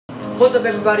What's up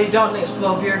everybody,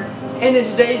 X12 here, and in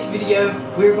today's video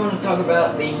we're going to talk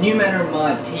about the Ultimaker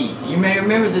Mod T. You may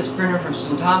remember this printer from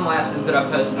some time lapses that I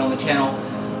posted on the channel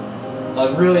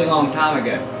a really long time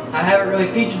ago. I haven't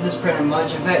really featured this printer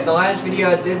much. In fact, the last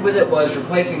video I did with it was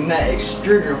replacing that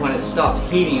extruder when it stopped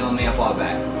heating on me a while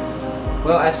back.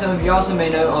 Well, as some of you also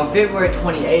may know, on February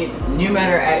 28th,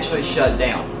 Ultimaker actually shut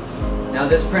down. Now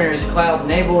this printer is cloud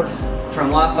enabled from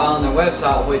Wi-Fi on their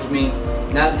website, which means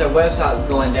now that their website is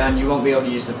going down, you won't be able to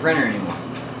use the printer anymore.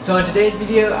 So in today's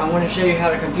video, I want to show you how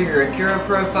to configure a Cura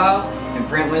Profile and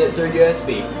print with it through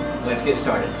USB. Let's get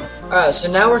started. Alright,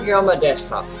 so now we're here on my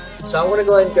desktop. So I'm going to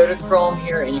go ahead and go to Chrome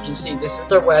here, and you can see this is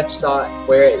their website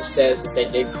where it says that they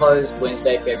did close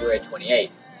Wednesday, February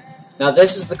 28th. Now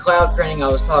this is the cloud printing I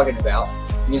was talking about.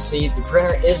 You can see the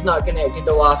printer is not connected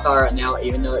to Wi-Fi right now,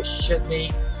 even though it should be.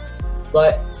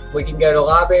 But we can go to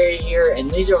library here,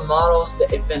 and these are models that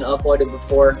have been uploaded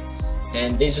before,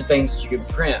 and these are things that you can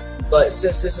print. But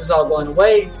since this is all going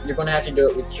away, you're going to have to do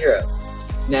it with Cura.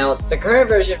 Now the current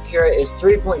version of Cura is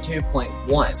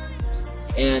 3.2.1,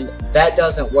 and that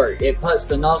doesn't work. It puts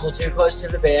the nozzle too close to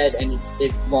the bed and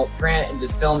it won't print, and the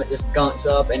film it just gunks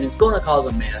up, and it's going to cause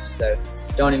a mess, so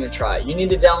don't even try it. You need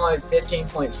to download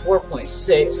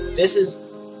 15.4.6. This is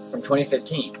from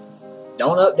 2015.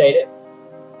 Don't update it.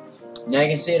 Now you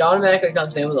can see it automatically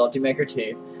comes in with Ultimaker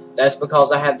 2. That's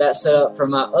because I have that set up for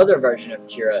my other version of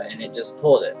Cura, and it just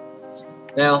pulled it.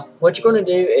 Now, what you're going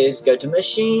to do is go to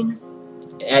Machine,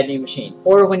 and add new machine.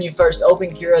 Or when you first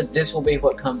open Cura, this will be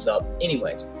what comes up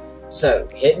anyways. So,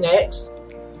 hit Next.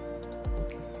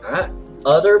 Alright,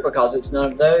 Other, because it's none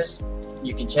of those.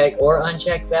 You can check or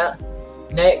uncheck that.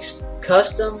 Next,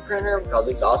 Custom Printer, because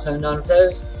it's also none of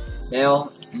those.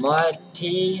 Now, Mod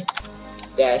T-2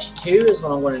 is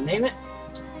what I'm going to name it.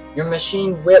 Your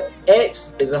machine width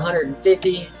X is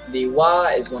 150, the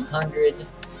Y is 100,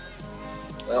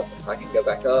 well, if I can go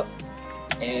back up,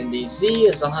 and the Z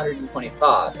is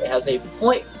 125. It has a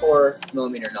 0.4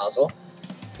 millimeter nozzle,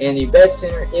 and the bed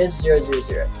center is 000.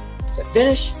 So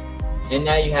finish, and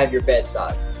now you have your bed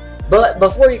size. But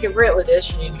before you can print with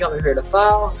this, you need to come over here to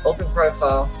File, Open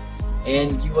Profile,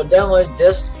 and you will download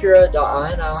this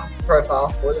Cura.ini profile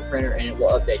for the printer, and it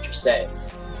will update your settings.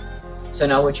 So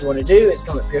now what you want to do is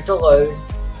come up here to Load,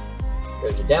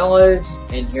 go to Downloads,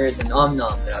 and here's an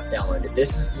Om-Nom that I've downloaded.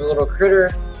 This is the little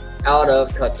critter out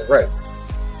of Cut the Rope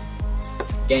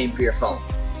game for your phone.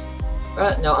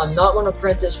 Alright, now I'm not going to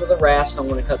print this with a rasp, so I'm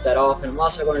going to cut that off, and I'm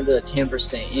also going to do a 10%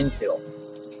 infill.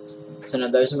 So now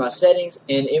those are my settings,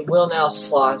 and it will now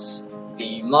slice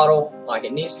the model like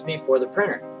it needs to be for the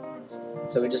printer.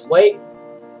 So we just wait.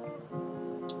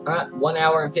 Alright, 1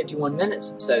 hour and 51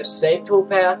 minutes. So save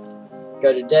toolpath,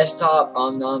 go to desktop,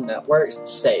 Om-Nom, that works,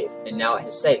 save, and now it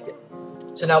has saved it.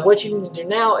 So now what you need to do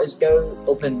now is go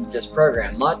open this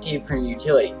program, Mod T Printer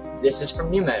Utility. This is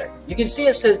from Ultimaker. You can see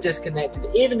it says disconnected,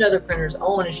 even though the printer is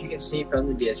on, as you can see from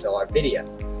the DSLR video.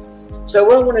 So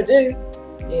what I'm going to do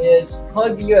is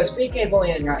plug the USB cable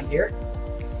in right here,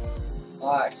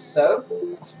 like so,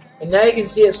 and now you can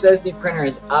see it says the printer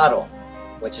is idle,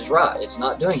 which is right, it's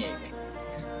not doing anything.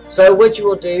 So what you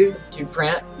will do to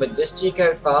print with this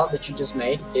G-code file that you just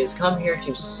made is come here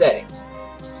to Settings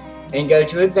and go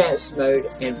to Advanced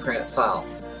Mode and Print File.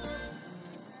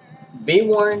 Be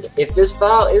warned, if this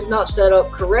file is not set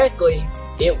up correctly,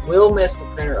 it will mess the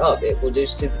printer up. It will do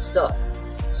stupid stuff.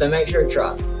 So make sure to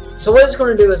try. So what it's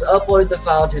going to do is upload the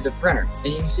file to the printer,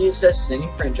 and you can see it says Sending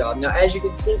Print Job. Now as you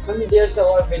can see from the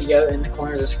DSLR video in the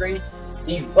corner of the screen,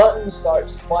 the button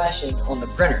starts flashing on the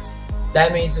printer.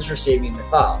 That means it's receiving the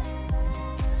file.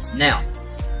 Now,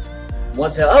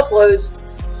 once it uploads,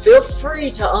 feel free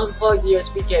to unplug the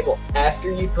USB cable after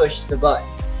you push the button.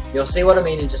 You'll see what I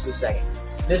mean in just a second.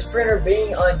 This printer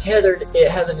being untethered,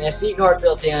 it has an SD card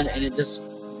built in, and it just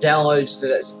downloads to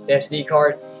that SD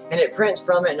card, and it prints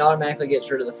from it and automatically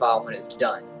gets rid of the file when it's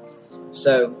done.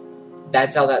 So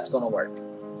that's how that's going to work.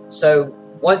 So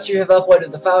once you have uploaded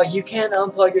the file, you can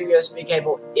unplug your USB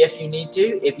cable if you need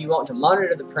to. If you want to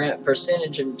monitor the print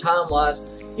percentage and time-wise,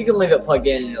 you can leave it plugged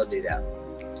in and it'll do that.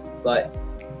 But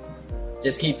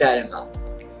just keep that in mind.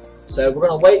 So we're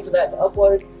going to wait for that to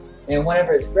upload, and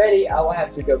whenever it's ready, I will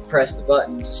have to go press the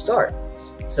button to start.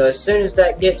 So as soon as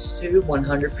that gets to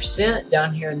 100%,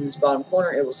 down here in this bottom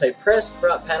corner, it will say press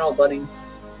front panel button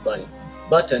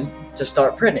to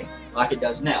start printing, like it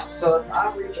does now. So if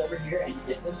I reach over here and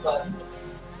hit this button,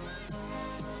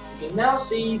 you can now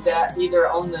see that either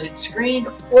on the screen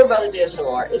or by the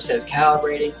DSLR it says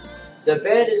calibrating. The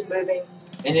bed is moving,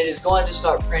 and it is going to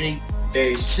start printing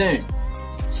very soon.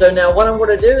 So now what I'm going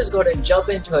to do is go ahead and jump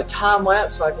into a time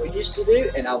lapse like we used to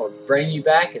do, and I will bring you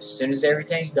back as soon as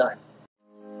everything's done.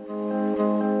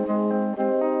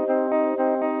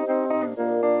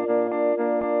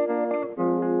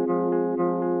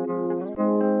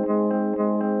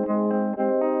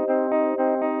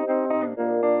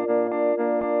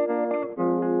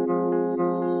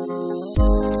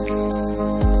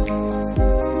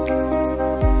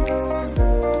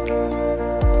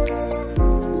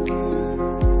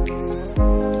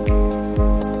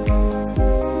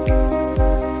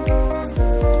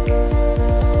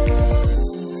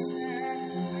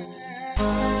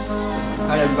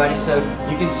 everybody. So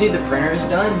you can see the printer is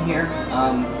done here.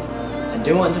 I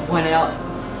do want to point out,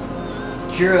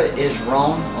 Cura is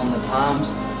wrong on the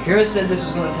times. Cura said this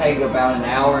was going to take about an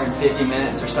hour and 50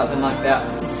 minutes or something like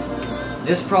that.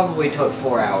 This probably took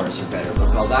 4 hours or better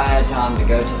because I had time to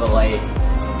go to the lathe,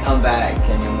 come back,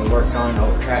 and then we worked on an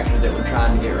old tractor that we're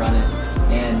trying to get running,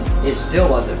 and it still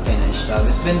wasn't finished.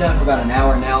 It's been done for about an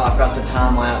hour now. I've got the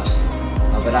time lapse,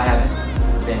 but I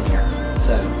haven't been here.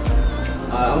 So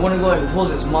I want to go ahead and pull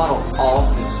this model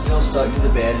off. It's still stuck to the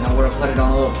bed, and I want to put it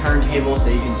on a little turntable so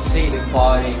you can see the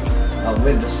quality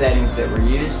with the settings that were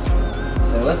used.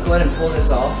 So let's go ahead and pull this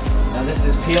off. Now this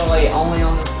is PLA only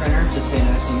on this printer, just so you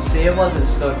know. So you can see it wasn't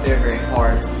stuck there very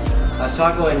hard. So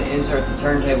I'll go ahead and insert the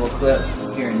turntable clip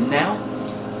here now.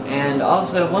 And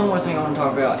also one more thing I want to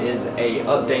talk about is a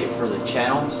update for the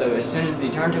channel. So as soon as the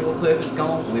turntable clip is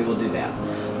gone, we will do that.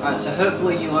 Alright, so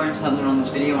hopefully you learned something on this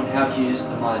video on how to use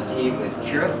the Mod T with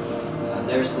Cura.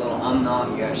 There's the little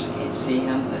umnom, you actually can't see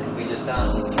him, but we just done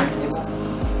on the turntable.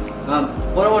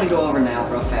 What I want to go over now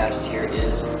real fast here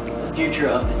is the future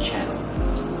of the channel.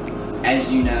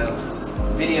 As you know,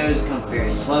 videos come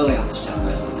very slowly on this channel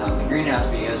most of the time. The greenhouse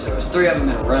videos, there was 3 of them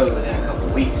in a row within a couple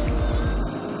of weeks.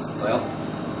 Well,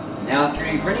 now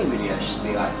 3D printing videos should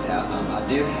be like that. I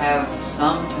do have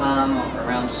some time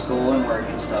around school and work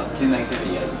and stuff to make the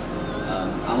videos.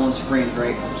 I'm on spring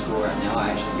break from school right now.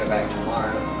 I actually go back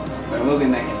tomorrow, but I will be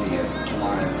making a video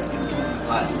tomorrow in between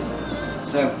classes.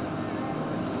 So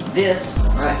this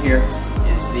right here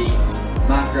is the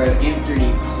Micro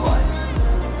M3D Plus.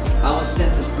 I was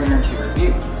sent this printer to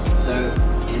review. So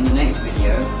in the next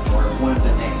video, or one of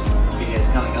the next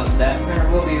videos coming up, that printer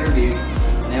will be reviewed.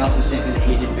 And they also sent me the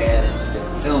heated bed and some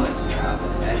different filaments to try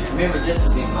with it. As you remember, this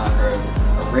is the Micro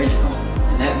original,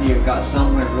 and that video got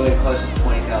somewhere really close to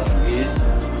 20,000 views.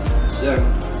 So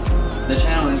the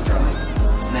channel is growing.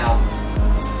 Now,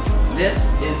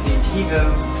 this is the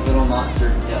TiVo Little Monster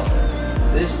Delta.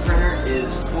 This printer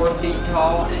is 4 feet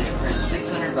tall, and it prints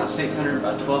 600 by 600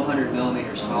 by 1200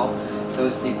 millimeters tall. So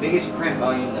it's the biggest print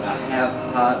volume that I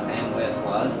have height and width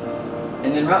wise.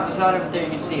 And then right beside it there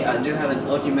you can see I do have an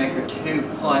Ultimaker 2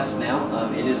 Plus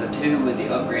now. It is a 2 with the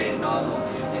upgraded nozzle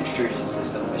and extrusion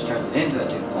system, which turns it into a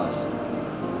 2 Plus.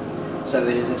 So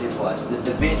it is a 2 Plus. The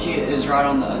Da Vinci is right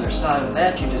on the other side of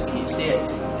that, you just can't see it.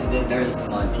 And then there's the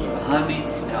Mod T behind me.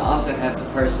 And I also have the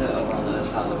Persa over on the other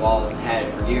side of the wall. I've had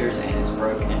it for years and it's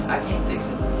broken and I can't fix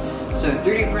it. So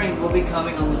 3D printing will be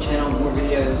coming on the channel, more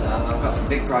videos. I've got some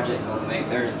big projects I want to make.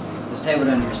 There's this table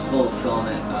down here is full of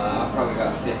filament. I've probably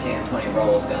got 15 or 20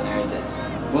 rolls down there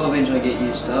that will eventually get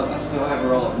used up. I still have a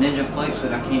roll of Ninja Flakes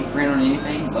that I can't print on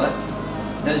anything, but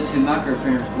those 2 micro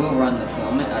printers will run the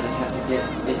filament. I just have to get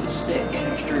it to stick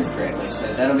and extrude correctly.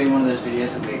 So that'll be one of those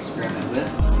videos that we experiment with.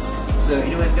 So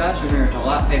anyways guys, remember to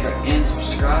like, favorite, and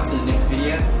subscribe for the next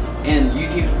video. And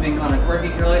YouTube's been kind of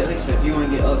quirky here lately, so if you want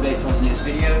to get updates on the next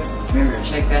video, remember to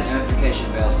check that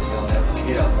notification bell so you'll know when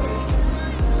they get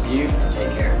uploaded. See you, and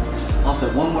take care.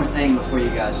 Also, one more thing before you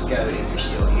guys go, if you're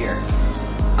still here.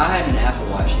 I had an Apple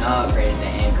Watch and I upgraded to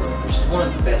Android, which is one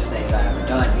of the best things I've ever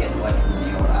done, getting away from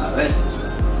the old iOS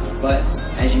system. But,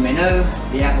 as you may know,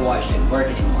 the Apple Watch didn't work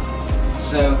anymore.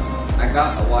 So, I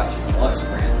got a watch from Lux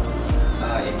Brand.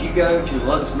 If you go to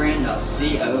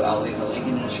luxbrand.co, I'll leave the link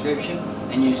in the description,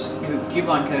 and use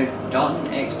coupon code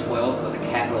DaltonX12 with a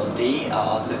capital D. I'll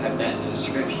also have that in the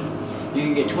description. You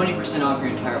can get 20% off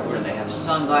your entire order. They have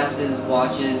sunglasses,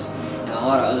 watches, and a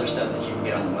lot of other stuff that you can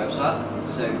get on the website.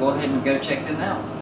 So go ahead and go check them out.